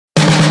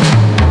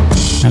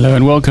Hello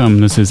and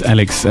welcome. This is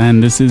Alex,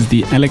 and this is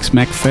the Alex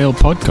McPhail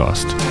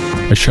podcast,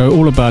 a show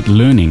all about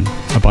learning,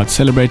 about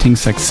celebrating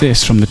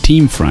success from the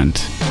team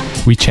front.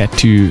 We chat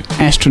to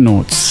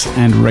astronauts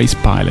and race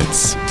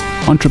pilots,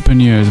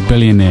 entrepreneurs,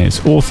 billionaires,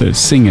 authors,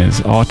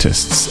 singers,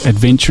 artists,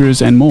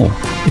 adventurers, and more.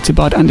 It's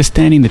about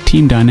understanding the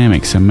team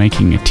dynamics and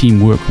making a team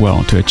work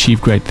well to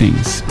achieve great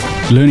things,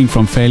 learning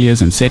from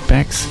failures and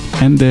setbacks,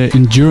 and the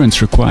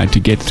endurance required to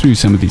get through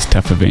some of these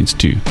tough events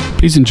too.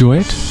 Please enjoy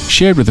it,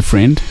 share it with a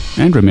friend,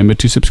 and remember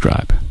to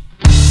subscribe.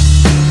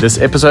 This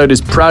episode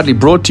is proudly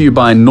brought to you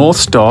by North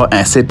Star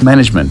Asset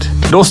Management.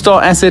 North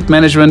Star Asset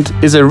Management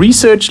is a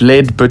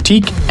research-led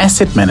boutique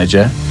asset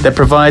manager that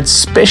provides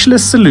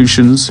specialist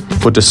solutions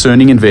for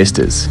discerning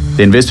investors.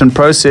 The investment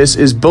process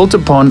is built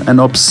upon an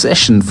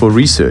obsession for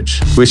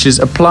research, which is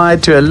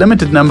applied to a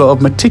limited number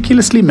of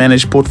meticulously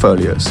managed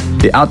portfolios.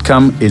 The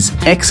outcome is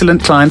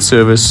excellent client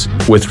service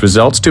with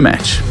results to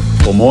match.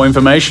 For more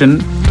information,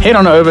 head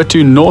on over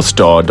to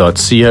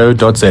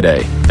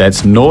northstar.co.za.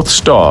 That's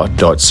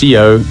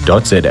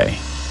northstar.co.za.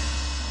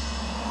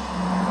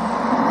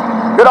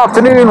 Good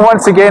afternoon.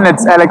 Once again,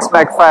 it's Alex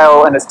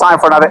McPhail, and it's time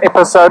for another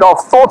episode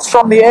of Thoughts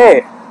from the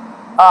Air.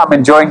 I'm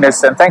enjoying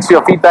this, and thanks for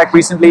your feedback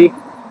recently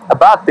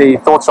about the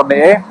Thoughts from the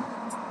Air.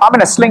 I'm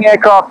in a sling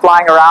aircraft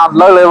flying around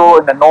low level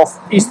in the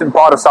northeastern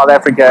part of South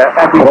Africa,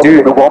 and we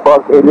do the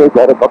Wombats area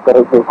that is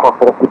operating for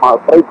 30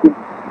 miles racing.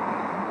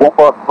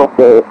 Wombats from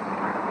the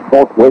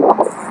northwest,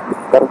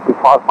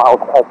 35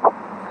 miles up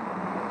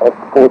at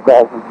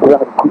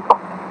 4,300 feet.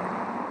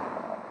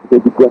 They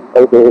begin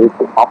the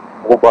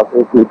Wombats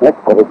area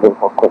next corridor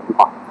for 30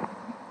 miles.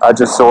 I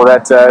just saw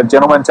that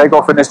gentleman take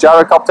off in his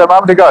gyrocopter a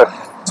moment ago.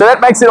 So that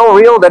makes it all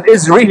real. That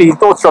is really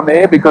Thoughts from the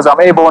Air, because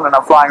I'm airborne and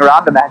I'm flying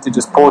around and I had to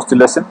just pause to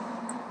listen.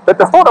 But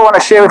the thought I want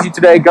to share with you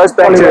today goes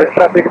back to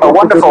a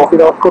wonderful...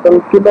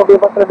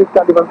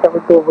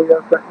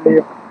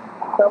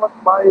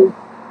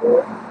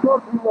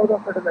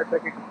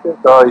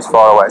 Oh, he's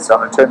far away, so I'm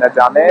going to turn that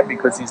down there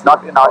because he's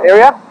not in our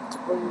area.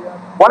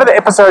 One of the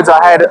episodes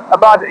I had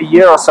about a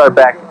year or so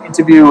back,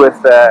 interview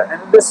with, and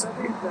this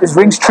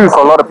rings true for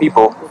a lot of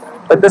people,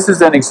 but this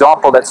is an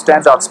example that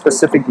stands out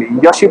specifically.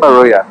 Yoshi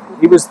Maruya.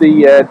 He was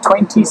the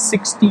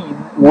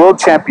 2016 world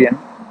champion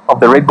of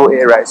the Red Bull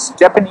Air Race,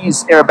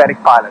 Japanese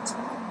aerobatic pilot.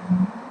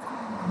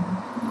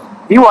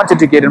 He wanted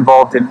to get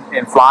involved in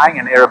flying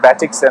and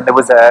aerobatics, and there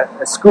was a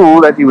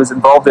school that he was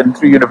involved in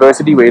through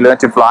university where he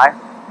learned to fly.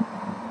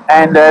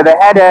 And they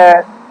had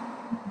a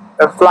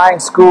flying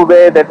school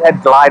there that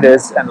had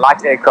gliders and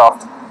light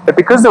aircraft. But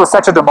because there was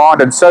such a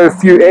demand and so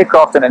few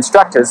aircraft and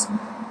instructors,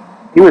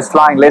 he was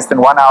flying less than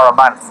 1 hour a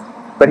month.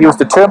 But he was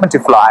determined to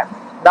fly.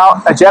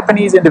 Now, a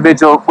Japanese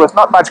individual with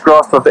not much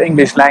grasp of the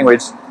English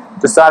language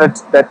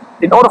decided that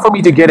in order for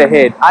me to get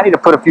ahead, I need to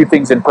put a few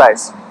things in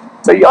place.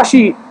 So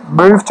Yoshi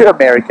moved to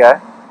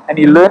America and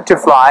he learned to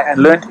fly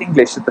and learned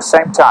English at the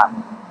same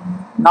time.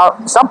 Now,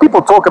 some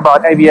people talk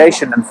about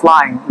aviation and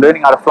flying,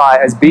 learning how to fly,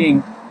 as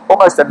being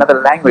almost another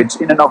language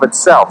in and of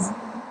itself.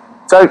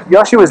 So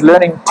Yoshi was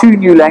learning 2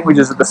 new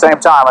languages at the same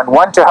time, and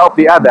one to help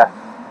the other.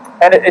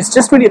 And it's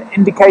just really an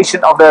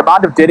indication of the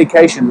amount of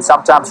dedication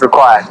sometimes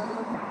required.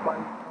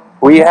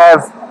 We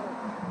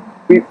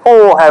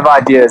all have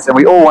ideas, and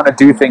we all want to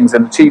do things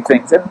and achieve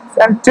things.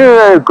 And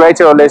to a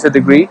greater or lesser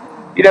degree,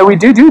 we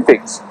do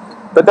things.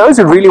 But those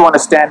who really want to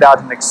stand out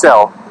and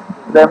excel,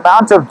 the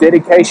amount of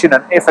dedication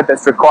and effort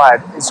that's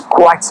required is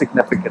quite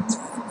significant.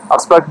 I've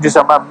spoken to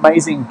some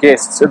amazing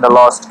guests in the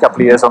last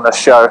couple of years on this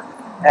show,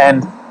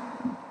 and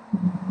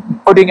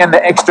putting in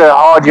the extra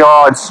hard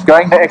yards,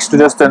 going the extra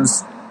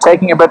distance,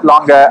 taking a bit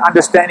longer,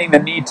 understanding the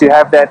need to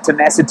have that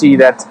tenacity,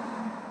 that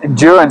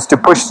endurance to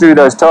push through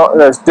those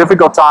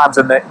difficult times,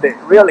 and the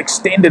real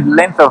extended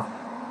length of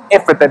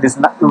effort that is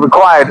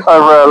required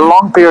over a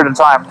long period of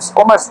time. It's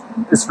almost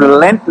this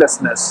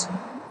relentlessness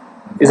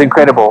is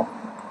incredible.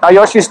 Now,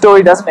 Yoshi's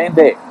story doesn't end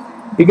there.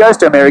 He goes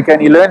to America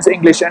and he learns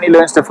English and he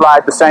learns to fly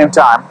at the same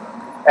time,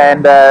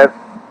 and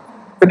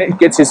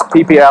gets his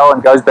PPL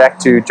and goes back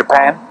to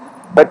Japan.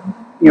 But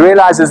he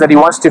realizes that he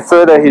wants to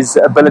further his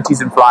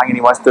abilities in flying and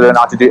he wants to learn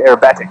how to do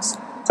aerobatics.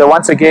 So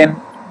once again,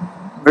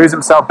 moves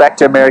himself back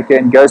to America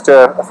and goes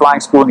to a flying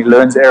school and he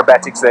learns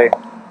aerobatics there.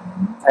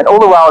 And all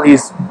the while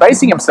he's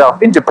basing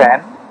himself in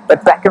Japan,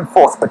 but back and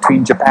forth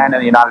between Japan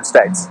and the United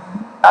States.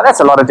 Now that's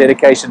a lot of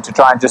dedication to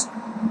try and just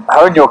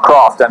hone your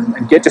craft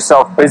and get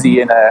yourself busy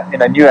in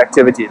a new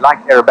activity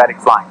like aerobatic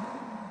flying.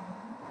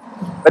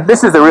 But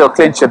this is the real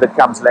clincher that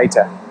comes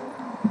later,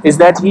 is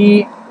that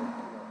he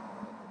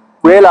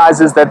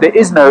realizes that there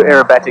is no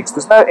aerobatics,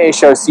 there's no air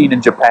show scene in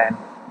Japan,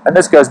 and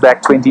this goes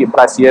back 20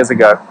 plus years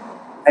ago.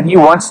 And he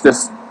wants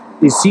this,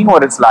 he's seen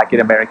what it's like in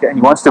America, and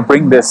he wants to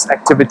bring this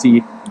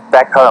activity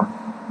back home.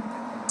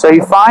 So he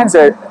finds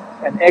an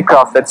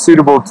aircraft that's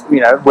suitable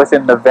to,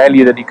 within the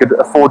value that he could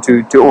afford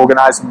to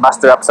organize and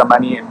muster up some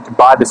money and to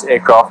buy this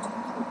aircraft.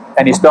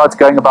 And he starts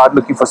going about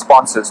looking for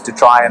sponsors to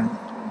try and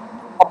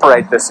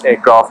operate this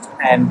aircraft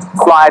and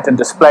fly it and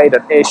display it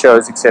at air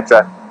shows,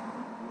 etc.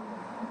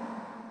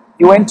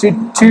 He went to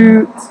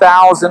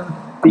 2,000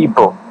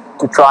 people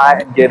to try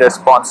and get a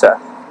sponsor.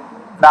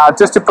 Now,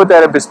 just to put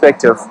that in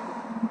perspective,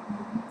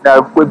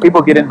 when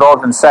people get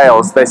involved in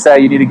sales, they say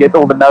you need to get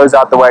all the no's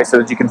out the way so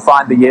that you can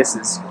find the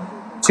yeses.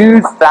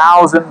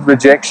 2,000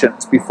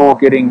 rejections before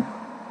getting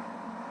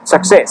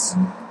success.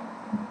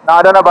 Now,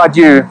 I don't know about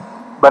you,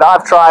 but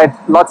I've tried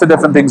lots of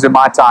different things in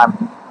my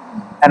time,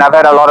 and I've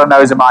had a lot of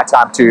no's in my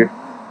time too.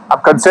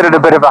 I'm considered a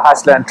bit of a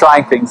hustler and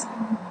trying things,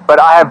 but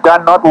I have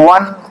done not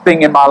one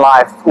thing in my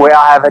life where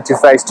I have had to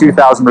face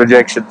 2,000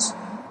 rejections.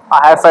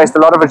 I have faced a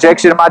lot of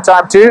rejection in my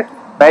time too,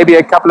 maybe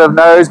a couple of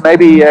no's,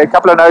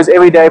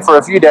 every day for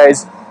a few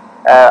days.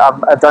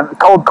 I've done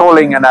cold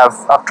calling, and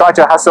I've tried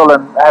to hustle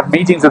and have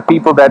meetings with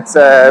people that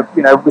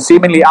were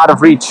seemingly out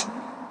of reach,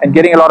 and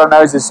getting a lot of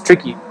no's is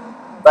tricky.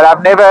 But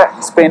I've never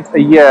spent a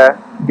year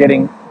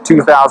getting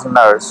 2,000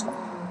 no's.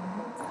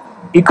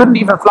 He couldn't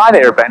even fly the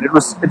airplane.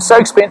 It's so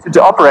expensive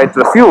to operate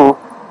the fuel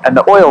and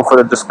the oil for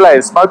the display,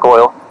 the smoke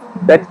oil,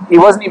 that he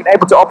wasn't even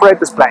able to operate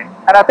this plane.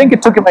 And I think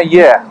it took him a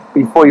year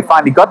before he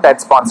finally got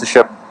that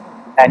sponsorship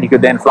and he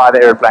could then fly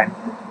the airplane.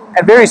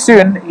 And very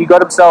soon he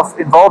got himself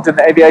involved in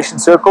the aviation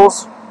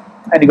circles,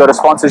 and he got a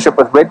sponsorship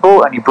with Red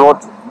Bull, and he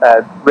brought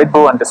Red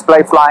Bull and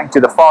display flying to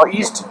the Far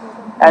East,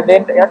 and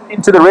then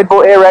into the Red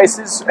Bull air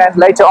races, and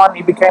later on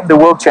he became the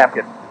world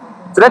champion.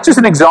 So that's just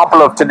an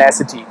example of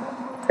tenacity.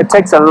 It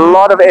takes a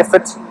lot of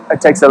effort,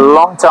 it takes a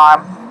long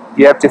time,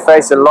 you have to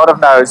face a lot of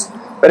no's,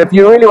 but if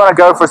you really want to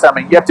go for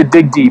something, you have to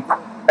dig deep,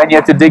 and you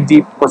have to dig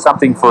deep for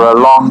something for a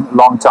long,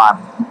 long time.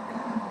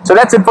 So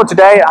that's it for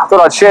today. I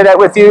thought I'd share that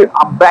with you.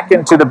 I'm back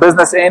into the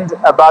business end,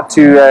 about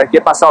to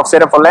get myself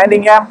set up for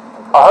landing here.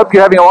 I hope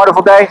you're having a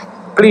wonderful day.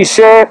 Please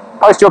share,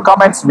 post your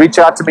comments, reach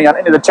out to me on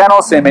any of the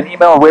channels, send me an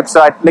email,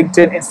 website,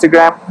 LinkedIn,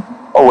 Instagram,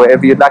 or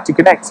wherever you'd like to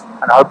connect.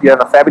 And I hope you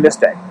have a fabulous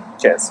day.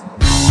 Cheers.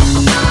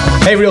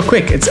 Hey, real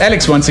quick, it's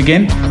Alex once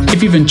again.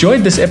 If you've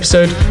enjoyed this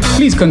episode,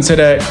 please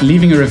consider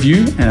leaving a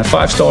review and a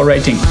 5-star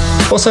rating.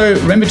 Also,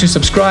 remember to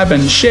subscribe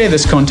and share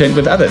this content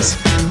with others.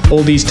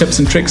 All these tips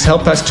and tricks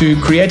help us to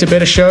create a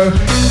better show.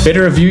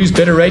 Better reviews,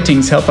 better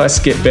ratings help us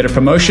get better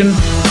promotion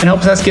and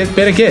help us get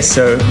better guests.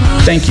 So,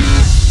 thank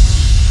you.